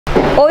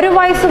ഒരു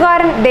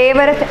വയസ്സുകാരൻ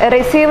ദേവരത്ത്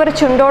റിസീവർ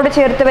ചുണ്ടോട്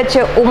ചേർത്ത്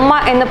വെച്ച് ഉമ്മ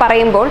എന്ന്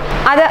പറയുമ്പോൾ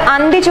അത്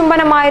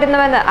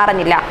അന്ത്യചുംബനമായിരുന്നുവെന്ന്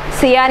അറിഞ്ഞില്ല.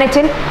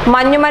 സിയാനിച്ചിൽ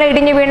മഞ്ഞുമല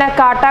ഇടിഞ്ഞു വീണ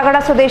കാട്ടാക്കട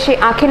സ്വദേശി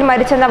അഖിൽ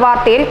മരിച്ചെന്ന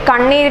വാർത്തയിൽ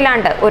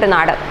കണ്ണീരിലാണ്ട് ഒരു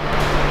നാട്.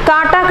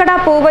 കാട്ടാക്കട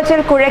പൂവച്ചൽ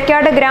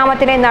കുഴക്കാട്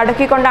ഗ്രാമത്തിനെ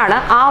നടുക്കിക്കൊണ്ടാണ്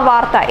ആ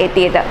വാർത്ത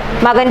എത്തിയത്.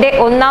 മകന്റെ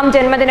 1ാം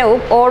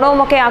ജന്മദിനവും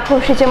ഓണവുമൊക്കെ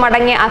ആഘോഷിച്ച്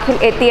മടങ്ങിയ അഖിൽ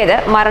എത്തിയത്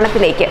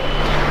മരണത്തിലേക്ക്.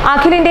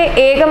 അഖിലിന്റെ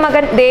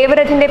ഏകമകൻ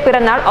ദേവരഥിന്റെ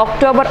പിറന്നാൾ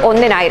ഒക്ടോബർ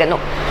 1-നായിരുന്നു.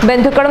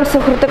 ബന്ധുക്കളും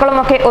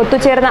സുഹൃത്തുക്കളുമൊക്കെ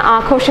ഒത്തുചേർന്ന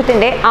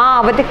ആഘോഷത്തിന്റെ ആ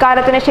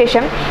അവധിക്കാലത്തിന്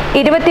ശേഷം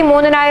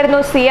 23-നായിരുന്നു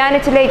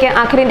സിയാനിച്ചിലേക്ക്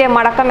അഖിലിന്റെ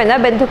മടക്കമെന്ന്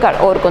ബന്ധുക്കൾ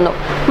ഓർക്കുന്നു.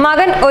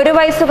 മകൻ 1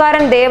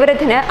 വയസ്സുകാരൻ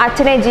ദേവരഥിന്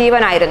അച്ഛനെ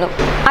ജീവനായിരുന്നു.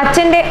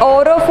 അച്ഛന്റെ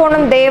ഓരോ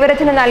ഫോണും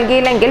ദേവരഥിന്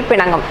നൽകിയില്ലെങ്കിൽ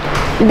പിണങ്ങും.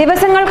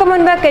 ദിവസങ്ങൾക്ക്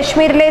മുൻപ്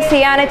കശ്മീരിലെ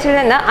സിയാനിച്ചിൽ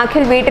നിന്ന്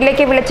അഖിൽ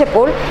വീട്ടിലേക്ക്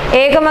വിളിച്ചപ്പോൾ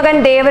ഏകമകൻ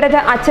ദേവരഥ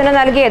അച്ഛന്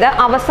നൽകിയത്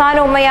അവസാന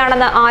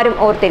ഉമ്മയാണെന്ന് ആരും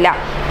ഓർത്തില്ല.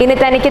 ഇനി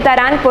തനിക്ക്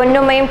തരാൻ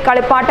പൊന്നുമ്മയും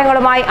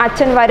കളിപ്പാട്ടങ്ങളുമായി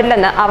അച്ഛൻ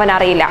വരില്ലെന്ന് അവൻ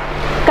അറിയില്ല.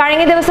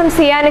 കഴിഞ്ഞ ദിവസം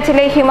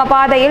സിയാനിച്ചിലെ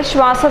ഹിമപാതയിൽ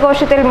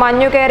ശ്വാസകോശത്തിൽ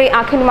മഞ്ഞുകയറി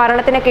അഖിൽ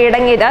മരണത്തിന്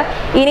കീഴടങ്ങിയത്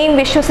ഇനിയും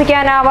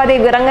വിശ്വസിക്കാനാവാതെ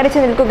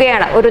വിറങ്ങലിച്ചു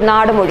നിൽക്കുകയാണ് ഒരു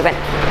നാട് മുഴുവൻ.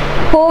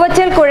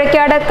 പൂവച്ചൽ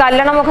കുഴക്കാട്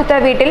കല്ലണമുഖത്ത്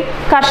വീട്ടിൽ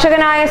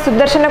കർഷകനായ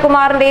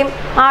സുദർശനകുമാറിന്റെയും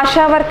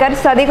ആശാവർക്കർ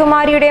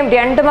സതികുമാരിയുടെയും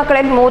 2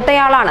 മക്കളിൽ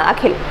മൂത്തയാളാണ്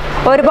അഖിൽ.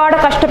 ഒരുപാട്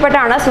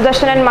കഷ്ടപ്പെട്ടാണ്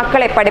സുദർശനൻ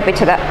മക്കളെ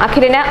പഠിപ്പിച്ചത്.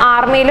 അഖിലിന്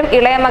ആർമിയിലും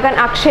ഇളയ മകൻ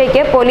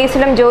അക്ഷയ്ക്ക്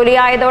പോലീസിലും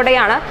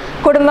ജോലിയായതോടെയാണ്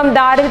കുടുംബം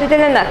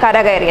ദാരിദ്ര്യത്തിൽ നിന്ന്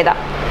കരകയറിയത്.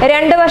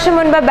 2 വർഷം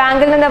മുൻപ്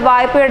ബാങ്കിൽ നിന്ന്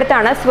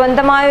വായ്പയെടുത്താണ്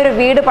സ്വന്തമായൊരു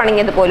വീട്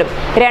പണിഞ്ഞത് പോലും.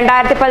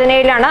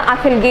 2017-ലാണ്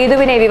അഖിൽ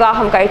ഗീതുവിനെ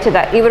വിവാഹം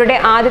കഴിച്ചത്. ഇവരുടെ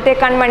ആദ്യത്തെ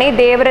കൺമണി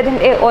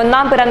ദേവരഥിന്റെ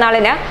 1ാം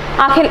പിറന്നാളിന്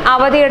അഖിൽ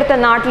അവധിയെടുത്ത്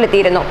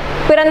നാട്ടിലെത്തിയിരുന്നു.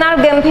 പിറന്നാൾ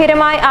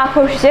ഗംഭീരമായി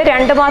ആഘോഷിച്ച്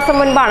 2 മാസം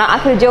മുൻപാണ്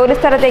അഖിൽ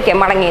ജോലിസ്ഥലത്തേക്ക്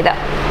മടങ്ങിയത്.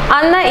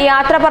 അന്ന്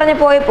യാത്ര പറഞ്ഞു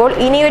പോയപ്പോൾ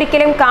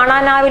ഇനിയൊരിക്കലും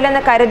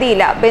കാണാനാവില്ലെന്ന്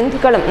കരുതിയില്ല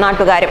ബന്ധുക്കളും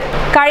നാട്ടുകാരും.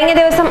 കഴിഞ്ഞ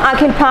ദിവസം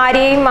അഖിൽ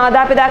ഭാര്യയെയും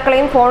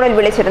മാതാപിതാക്കളെയും ഫോണിൽ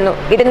വിളിച്ചിരുന്നു.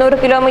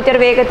 200 കിലോമീറ്റർ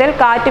വേഗത്തിൽ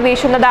കാറ്റ്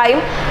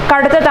വീശുന്നതായും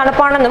കടുത്ത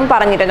തണുപ്പാണെന്നും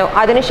പറഞ്ഞിരുന്നു.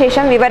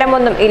 അതിനുശേഷം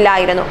വിവരമൊന്നും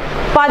ഇല്ലായിരുന്നു.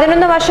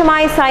 11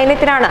 വർഷമായി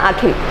സൈന്യത്തിലാണ്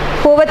അഖിൽ.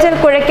 പൂവച്ചൽ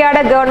കുഴക്കാട്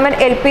ഗവൺമെന്റ്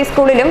LP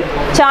സ്കൂളിലും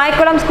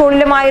ചായക്കുളം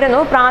സ്കൂളിലുമായിരുന്നു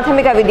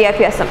പ്രാഥമിക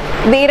വിദ്യാഭ്യാസം.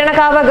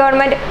 Veeranakavu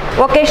government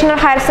vocational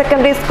higher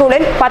secondary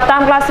സ്കൂളിൽ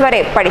 10ാം ക്ലാസ്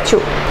വരെ പഠിച്ചു.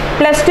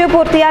 +2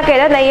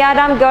 പൂർത്തിയാക്കിയത്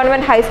നെയ്യാറാം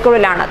ഗവൺമെന്റ്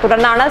ഹൈസ്കൂളിലാണ്.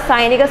 തുടർന്നാണ്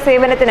സൈനിക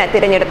സേവനത്തിന്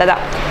തിരഞ്ഞെടുത്തത്.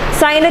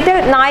 സൈന്യത്തിൽ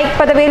നായിക്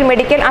പദവിയിൽ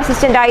മെഡിക്കൽ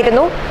അസിസ്റ്റന്റ്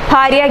ആയിരുന്നു.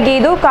 ഭാര്യ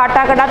ഗീതു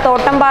കാട്ടാക്കട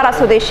തോട്ടംപാറ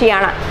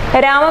സ്വദേശിയാണ്.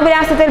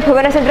 രാമവിലാസത്തിൽ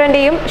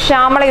ഭുവനചന്ദ്രന്റെയും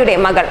ശ്യാമളയുടെ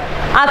മകൾ.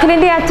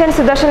 അഖിലിന്റെ അച്ഛൻ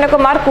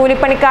സുദർശനകുമാർ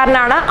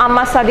കൂലിപ്പണിക്കാരനാണ്. അമ്മ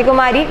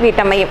സതികുമാരി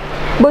വീട്ടമ്മയും.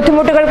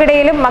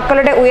 ബുദ്ധിമുട്ടുകൾക്കിടയിലും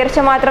മക്കളുടെ ഉയർച്ച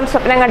മാത്രം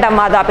സ്വപ്നം കണ്ട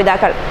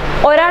മാതാപിതാക്കൾ.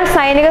 ഒരാൾ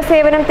സൈനിക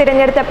സേവനം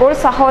തിരഞ്ഞെടുത്തപ്പോൾ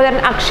സഹോദരൻ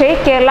അക്ഷയ്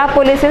കേരള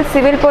പോലീസിൽ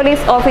സിവിൽ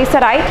പോലീസ്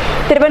ഓഫീസറായി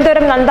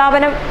തിരുവനന്തപുരം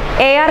നന്ദാവനം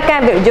AR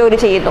ക്യാമ്പിൽ ജോലി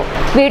ചെയ്യുന്നു.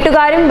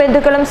 വീട്ടുകാരും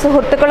ബന്ധുക്കളും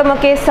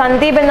സുഹൃത്തുക്കളുമൊക്കെ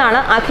സന്ദീപ് എന്നാണ്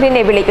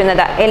അഖിലിനെ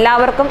വിളിക്കുന്നത്.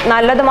 എല്ലാവർക്കും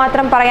നല്ലത്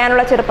മാത്രം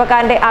പറയാനുള്ള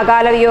ചെറുപ്പക്കാരന്റെ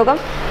അകാല വിയോഗം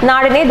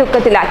നാടിനെ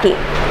ദുഃഖത്തിലാക്കി.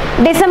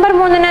 ഡിസംബർ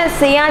 3-ന്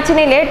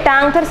സിയാച്ചിനിലെ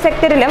ടാങ്തർ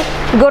സെക്ടറിലും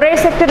ഗുറേർ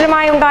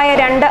സെക്ടറിലുമായി ഉണ്ടായ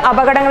 2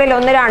 അപകടങ്ങളിൽ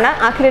ഒന്നിലാണ്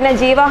അഖിലിന്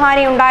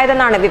ജീവഹാനി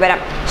ഉണ്ടായതെന്നാണ് വിവരം.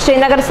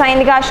 ശ്രീനഗർ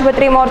സൈനിക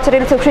ആശുപത്രി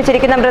മോർച്ചറിയിൽ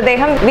സൂക്ഷിച്ചിരിക്കുന്ന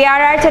മൃതദേഹം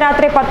വ്യാഴാഴ്ച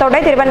രാത്രി 10-ഓടെ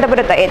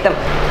തിരുവനന്തപുരത്ത് എത്തും.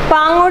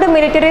 പാങ്ങോട്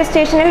മിലിറ്ററി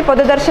സ്റ്റേഷനിൽ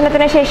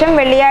പൊതുദർശനത്തിന് ശേഷം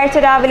വെള്ളിയാഴ്ച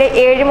രാവിലെ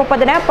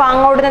 7:30-ന്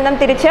പാങ്ങോട് നിന്നും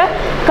തിരിച്ച്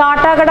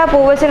കാട്ടാക്കട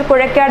പൂവച്ചൽ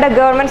കുഴക്കാട്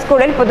ഗവൺമെന്റ്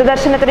സ്കൂളിൽ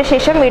പൊതുദർശനത്തിന്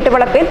ശേഷം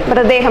വീട്ടുവളപ്പിൽ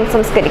മൃതദേഹം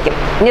സംസ്കരിക്കും.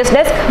 ന്യൂസ്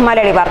ഡെസ്ക്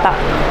മലയാളി വാർത്ത.